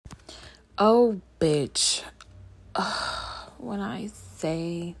Oh, bitch. When I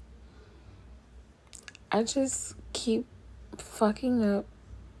say I just keep fucking up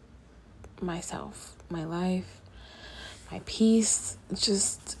myself, my life, my peace,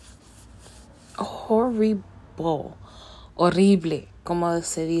 just horrible, horrible, como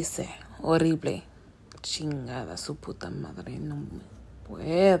se dice, horrible. Chingada su puta madre, no me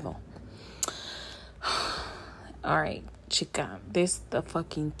puedo. Alright, chica, this the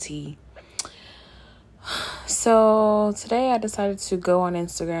fucking tea. So today I decided to go on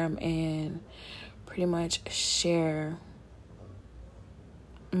Instagram and pretty much share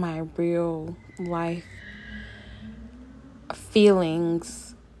my real life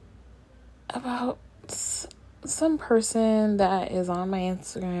feelings about some person that is on my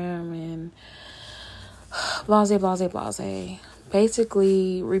Instagram and blase.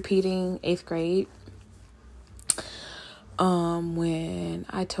 Basically repeating 8th grade. When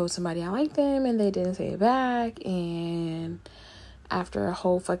I told somebody I liked them and they didn't say it back, and after a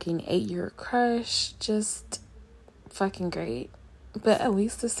whole fucking 8-year crush, just fucking great. But at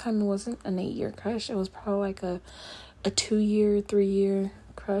least this time it wasn't an 8-year crush. It was probably like a 2-year, 3-year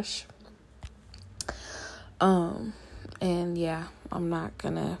crush. And yeah, I'm not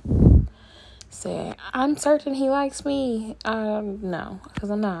gonna say I'm certain he likes me. No,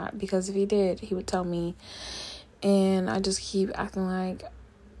 because I'm not. Because if he did, he would tell me. And I just keep acting like,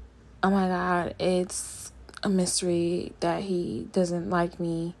 oh my God, it's a mystery that he doesn't like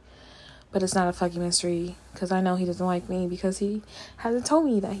me. But it's not a fucking mystery, because I know he doesn't like me because he hasn't told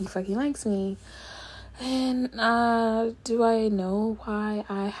me that he fucking likes me. And do I know why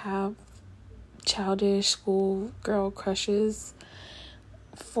I have childish school girl crushes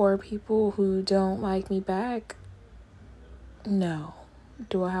for people who don't like me back? No.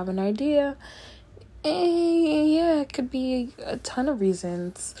 Do I have an idea? Yeah, it could be a ton of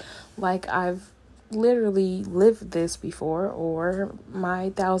reasons. Like, I've literally lived this before, or my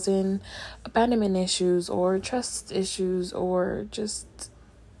 1,000 abandonment issues, or trust issues, or just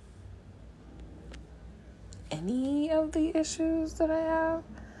any of the issues that I have.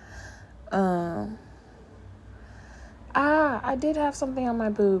 I did have something on my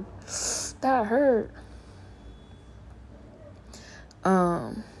boob that hurt.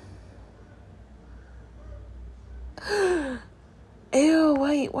 Ew,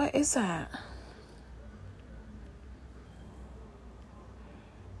 wait, what is that?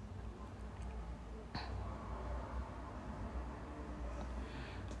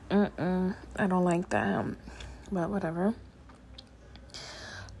 I don't like that, but whatever.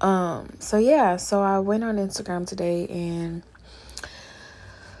 So yeah, so I went on Instagram today and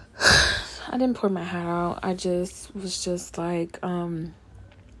I didn't pour my heart out. I just was just like,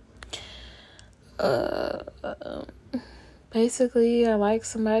 basically I like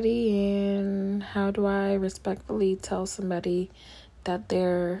somebody, and how do I respectfully tell somebody that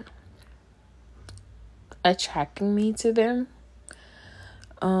they're attracting me to them?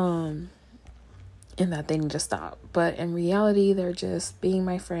 And that they need to stop. But in reality, they're just being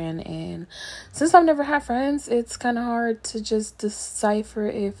my friend. And since I've never had friends, it's kind of hard to just decipher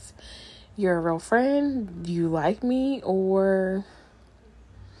if you're a real friend, you like me, or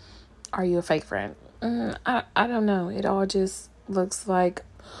are you a fake friend? I don't know. It all just looks like,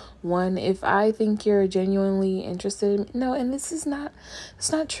 one, if I think you're genuinely interested in me, no, and it's not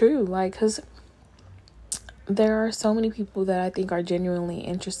true. Like, because there are so many people that I think are genuinely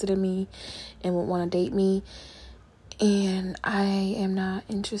interested in me and would want to date me, and I am not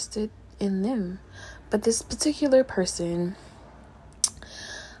interested in them. But this particular person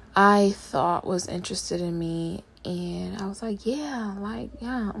I thought was interested in me, and I was like, yeah.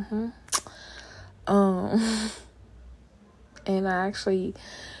 And I actually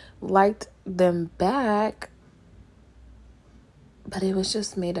liked them back, but it was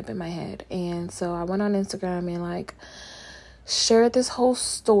just made up in my head. And so I went on Instagram and like shared this whole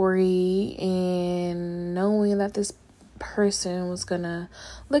story, and knowing that this person was gonna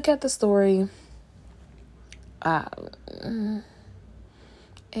look at the story. And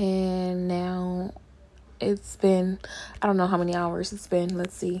now it's been, I don't know how many hours it's been.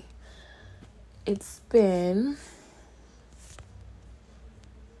 Let's see. It's been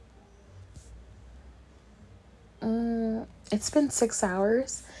it's been 6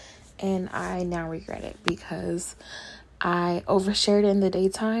 hours, and I now regret it because I overshared in the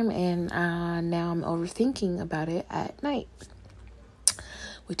daytime, and now I'm overthinking about it at night,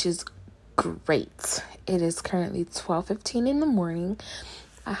 which is great. It is currently 12:15 in the morning.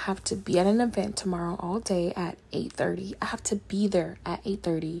 I have to be at an event tomorrow all day at 8:30. I have to be there at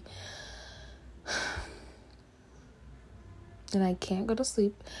 8:30. and I can't go to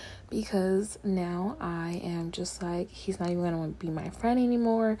sleep because now I am just like, he's not even going to be my friend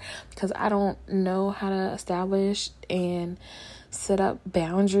anymore because I don't know how to establish and set up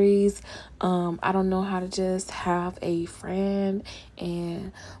boundaries. I don't know how to just have a friend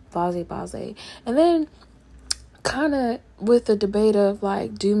and blase. And then kind of with the debate of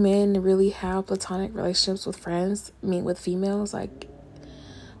like, do men really have platonic relationships with friends, with females, like,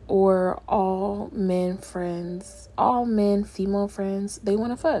 or all men female friends, they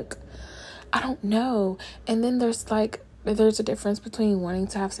want to fuck? I don't know. And then there's a difference between wanting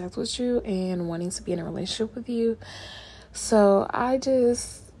to have sex with you and wanting to be in a relationship with you. So I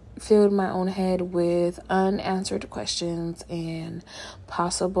just filled my own head with unanswered questions and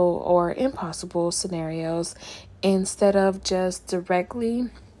possible or impossible scenarios instead of just directly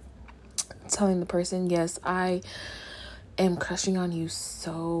telling the person, yes, I am crushing on you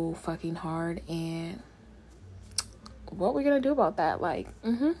so fucking hard, and what we're gonna do about that,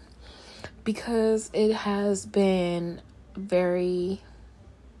 because it has been very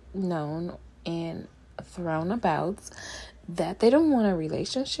known and thrown about that they don't want a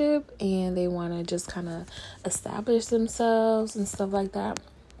relationship and they want to just kind of establish themselves and stuff like that,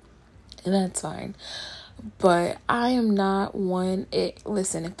 and that's fine. But I am not one.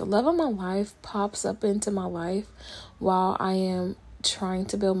 Listen, if the love of my life pops up into my life while I am trying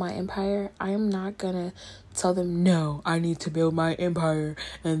to build my empire, I am not gonna tell them, no, I need to build my empire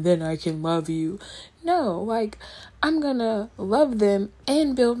and then I can love you. No, I'm gonna love them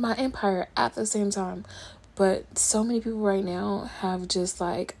and build my empire at the same time. But so many people right now have just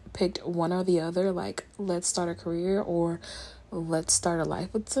picked one or the other, let's start a career or let's start a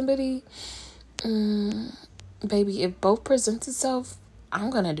life with somebody. Baby, if both presents itself,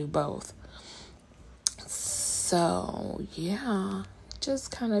 I'm gonna do both. So yeah, just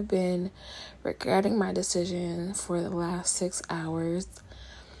kind of been regretting my decision for the last 6 hours,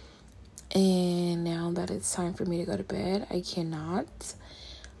 and now that it's time for me to go to bed, I cannot.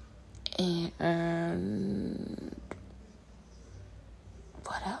 And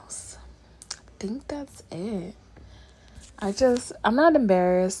what else? I think that's it. I'm not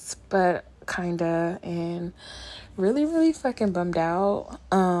embarrassed, but kinda, and really, really fucking bummed out.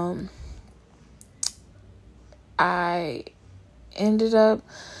 I ended up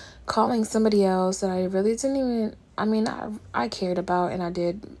calling somebody else that I really didn't even, I cared about and I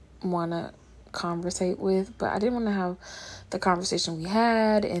did want to conversate with, but I didn't want to have the conversation we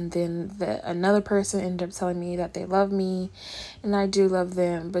had, and then another person ended up telling me that they love me, and I do love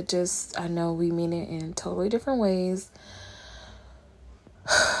them, but just, I know we mean it in totally different ways.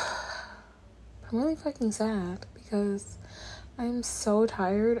 I'm really fucking sad because I'm so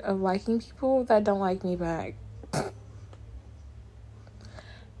tired of liking people that don't like me back.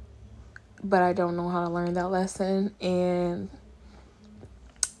 But I don't know how to learn that lesson, and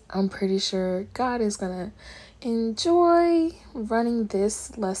I'm pretty sure God is gonna enjoy running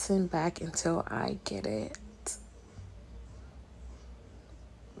this lesson back until I get it.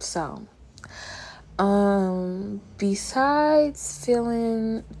 So, besides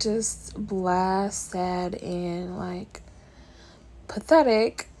feeling just sad and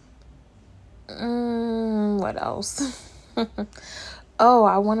pathetic, what else?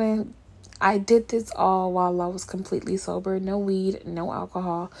 I did this all while I was completely sober. No weed, no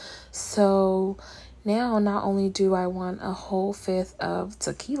alcohol. So now not only do I want a whole fifth of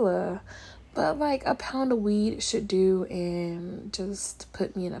tequila, but a pound of weed should do and just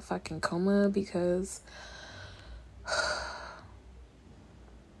put me in a fucking coma because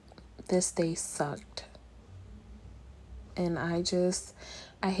this day sucked. And I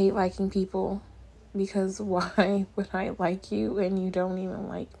hate liking people. Because why would I like you and you don't even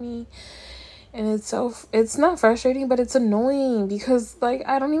like me? And it's not frustrating, but it's annoying because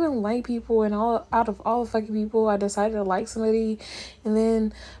I don't even like people, and out of all the fucking people, I decided to like somebody, and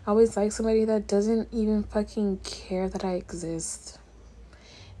then I always like somebody that doesn't even fucking care that I exist.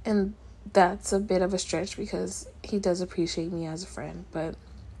 And that's a bit of a stretch because he does appreciate me as a friend, but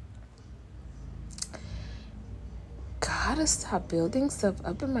gotta stop building stuff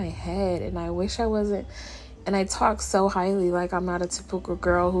up in my head. And I wish I wasn't, and I talk so highly I'm not a typical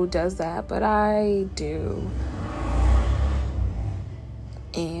girl who does that, but I do,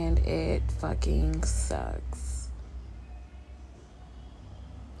 and it fucking sucks.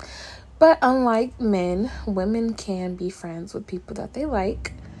 But unlike men, women can be friends with people that they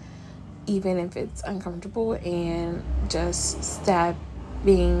like, even if it's uncomfortable and just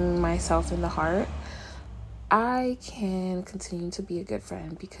stabbing myself in the heart. I can continue to be a good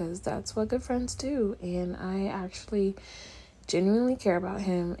friend because that's what good friends do. And I actually genuinely care about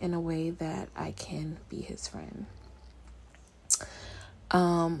him in a way that I can be his friend.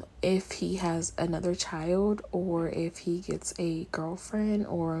 if he has another child or if he gets a girlfriend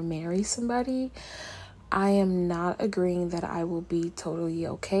or marries somebody, I am not agreeing that I will be totally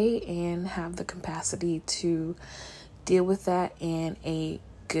okay and have the capacity to deal with that in a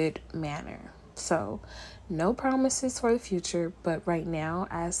good manner. So, no promises for the future, but right now,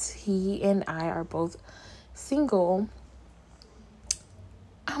 as he and I are both single,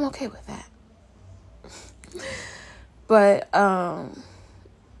 I'm okay with that. But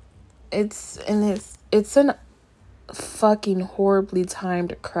it's an fucking horribly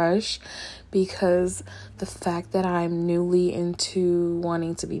timed crush, because the fact that I'm newly into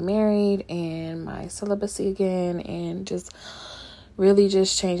wanting to be married and my celibacy again and just really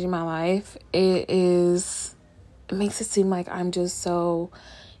just changing my life, it makes it seem like I'm just so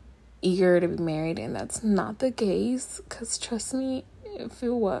eager to be married, and that's not the case. Because trust me, if it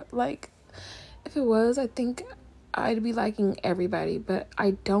was, I think I'd be liking everybody, but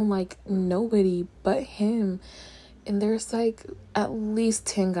I don't like nobody but him. And there's like at least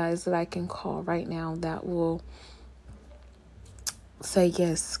 10 guys that I can call right now that will say,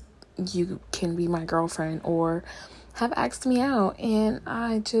 yes, you can be my girlfriend, or have asked me out. And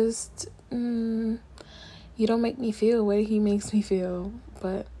I just, you don't make me feel the way he makes me feel.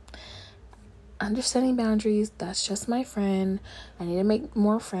 But understanding boundaries, that's just my friend. I need to make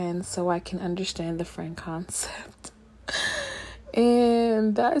more friends so I can understand the friend concept.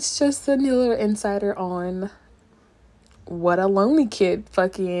 And that's just a new little insider on what a lonely kid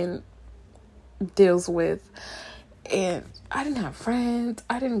fucking deals with. And I didn't have friends.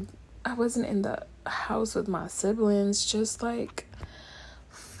 I wasn't in the house with my siblings. Just like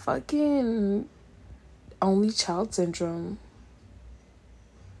fucking only child syndrome.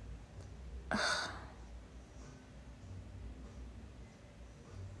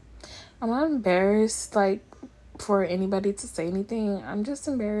 I'm not embarrassed like for anybody to say anything. I'm just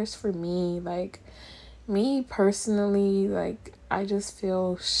embarrassed for me. Like, me personally, like, I just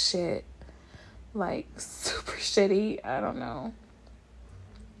feel shit. Like, super shitty. I don't know.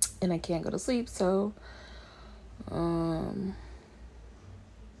 And I can't go to sleep, so I'm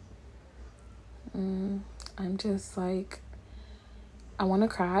just like, I want to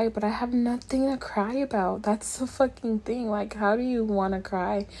cry, but I have nothing to cry about. That's the fucking thing. Like, how do you want to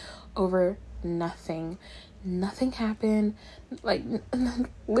cry over nothing? Nothing happened. Like,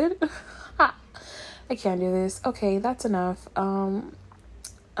 I can't do this. Okay, that's enough.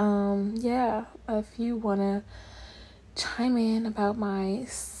 Yeah, if you want to chime in about my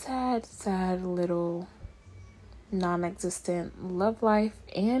sad little non-existent love life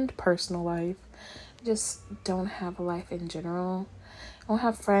and personal life. I just don't have a life in general. I don't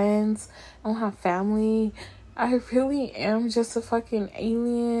have friends. I don't have family. I really am just a fucking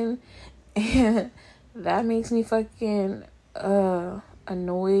alien. And that makes me fucking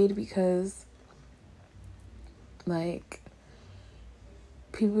annoyed, because like,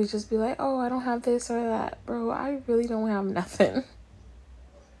 people just be like, oh, I don't have this or that. Bro, I really don't have nothing.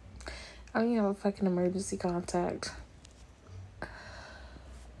 I don't even have a fucking emergency contact.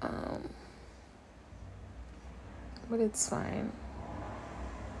 But it's fine.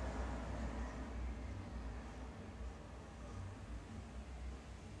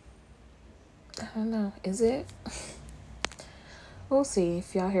 I don't know. Is it? We'll see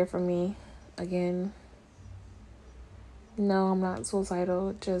if y'all hear from me again. No, I'm not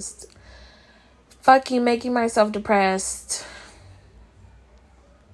suicidal. Just fucking making myself depressed.